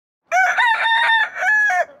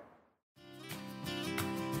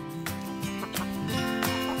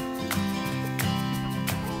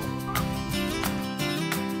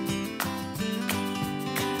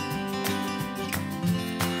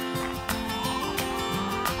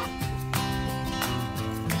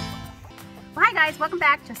guys, welcome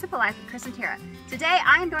back to Simple Life with Chris and Tara. Today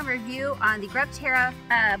I am doing a review on the Grub Terra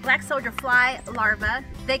black soldier fly larva.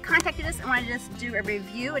 They contacted us and wanted us to do a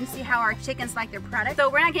review and see how our chickens like their product. So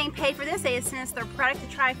we're not getting paid for this. They sent us their product to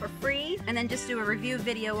try for free and then just do a review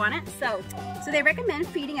video on it. So they recommend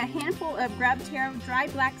feeding a handful of Grub Terra dry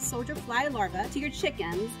black soldier fly larva to your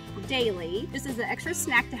chickens daily. This is an extra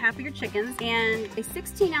snack to have for your chickens, and a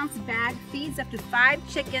 16-ounce bag feeds up to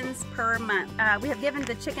 5 chickens per month. We have given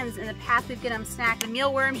the chickens in the past, we've given them snacks. The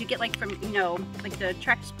mealworms you get like from, like the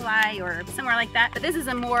Tractor Supply or somewhere like that. But this is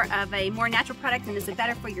a more natural product, and this is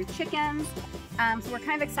better for your chickens. So we're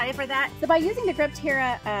kind of excited for that. So by using the Grub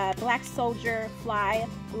Terra black soldier fly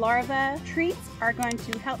larva, treats are going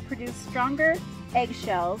to help produce stronger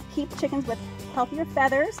eggshells, keep chickens with healthier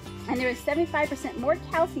feathers, and there is 75% more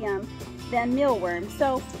calcium than mealworms.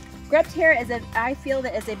 So Grub Terra I feel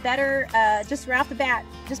that is a better, just right off the bat,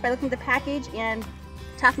 just by looking at the package and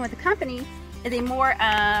talking with the company, is a more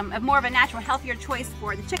of a natural, healthier choice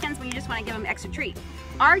for the chickens when you just want to give them extra treat.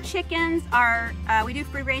 Our chickens are, we do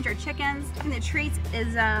free range our chickens, and the treats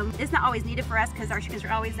is not always needed for us because our chickens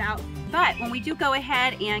are always out. But when we do go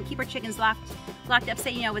ahead and keep our chickens locked up,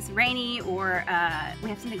 say it's rainy or we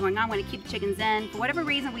have something going on, we want to keep the chickens in, for whatever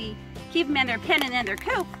reason we keep them in their pen and in their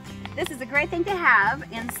coop, this is a great thing to have.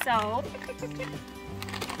 And so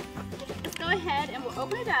let's go ahead and we'll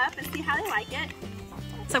open it up and see how they like it.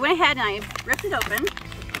 So I went ahead and I ripped it open,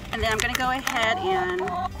 and then I'm going to go ahead and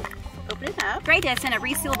open it up. Great that it's in a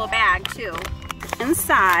resealable bag too.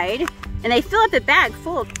 Inside, and they fill up the bag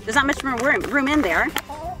full. There's not much room in there.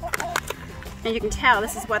 And you can tell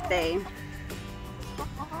this is what they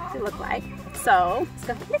look like. So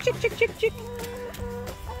let's go. Chick, chick, chick, chick.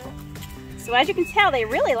 So as you can tell, they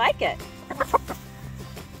really like it.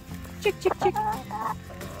 Chick, chick, chick.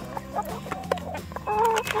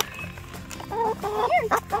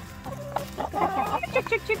 Chick,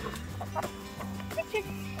 chick, chick. Chick, chick.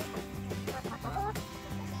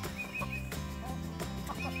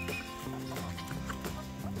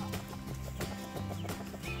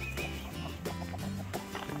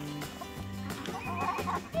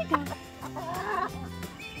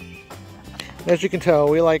 As you can tell,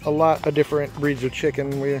 we like a lot of different breeds of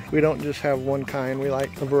chicken. We don't just have one kind, we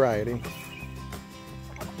like a variety. I'm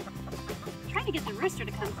trying to get the rooster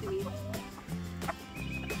to come to me.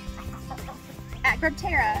 At Grub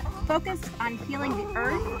Terra, focused on healing the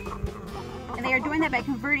earth, and they are doing that by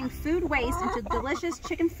converting food waste into delicious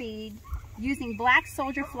chicken feed using black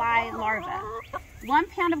soldier fly larvae. 1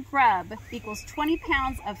 pound of grub equals 20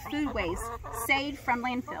 pounds of food waste saved from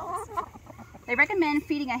landfills. They recommend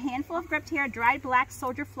feeding a handful of Grub Terra dried black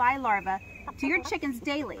soldier fly larvae to your chickens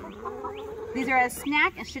daily. These are a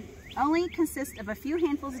snack and should only consist of a few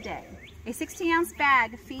handfuls a day. A 16-ounce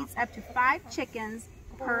bag feeds up to 5 chickens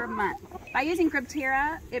per month. By using Grub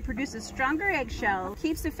Terra, it produces stronger eggshells,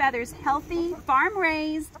 keeps the feathers healthy,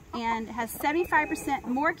 farm-raised, and has 75%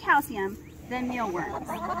 more calcium than mealworms.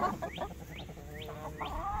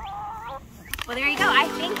 Well, there you go. I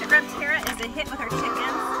think the Grub Terra is a hit with our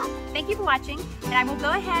chickens. Thank you for watching, and I will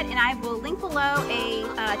go ahead and I will link below a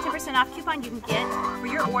 10% off coupon you can get for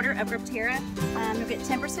your order of Grub Terra. You'll get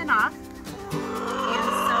 10% off.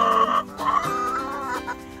 And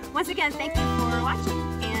so, once again, thank you